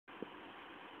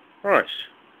Right,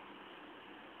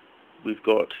 we've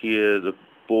got here the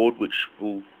board, which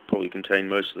will probably contain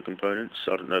most of the components.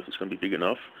 I don't know if it's going to be big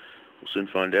enough. We'll soon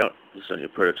find out. It's only a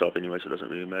prototype anyway, so it doesn't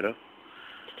really matter.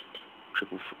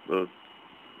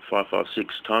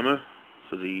 556 timer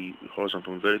for the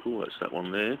horizontal and vertical, that's that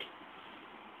one there.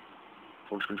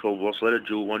 Voltage control oscillator,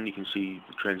 dual one. You can see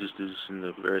the transistors and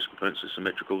the various components are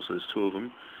symmetrical, so there's two of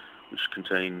them, which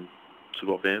contain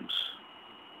 2 op amps.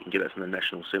 You can get that from the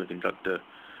National Semiconductor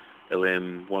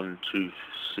LM126,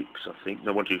 I think,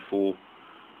 no, 124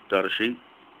 data sheet.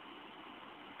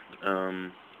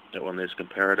 That one there's a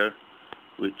comparator,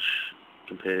 which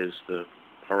compares the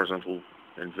horizontal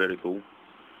and vertical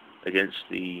against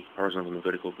the horizontal and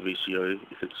vertical of the VCO.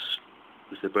 If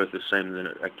they're both the same, then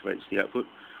it activates the output,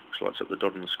 which lights up the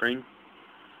dot on the screen,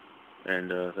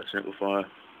 and that's an amplifier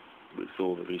with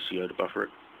all the VCO to buffer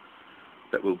it.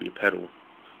 That will be a pedal.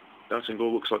 Bouncing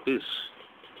ball looks like this.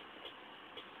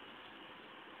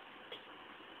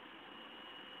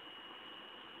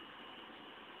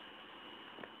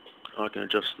 I can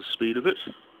adjust the speed of it.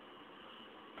 If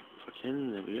I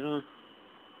can, there we are.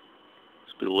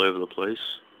 It's a bit all over the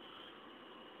place.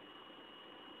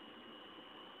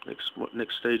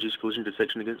 Next stage is collision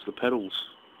detection against the pedals.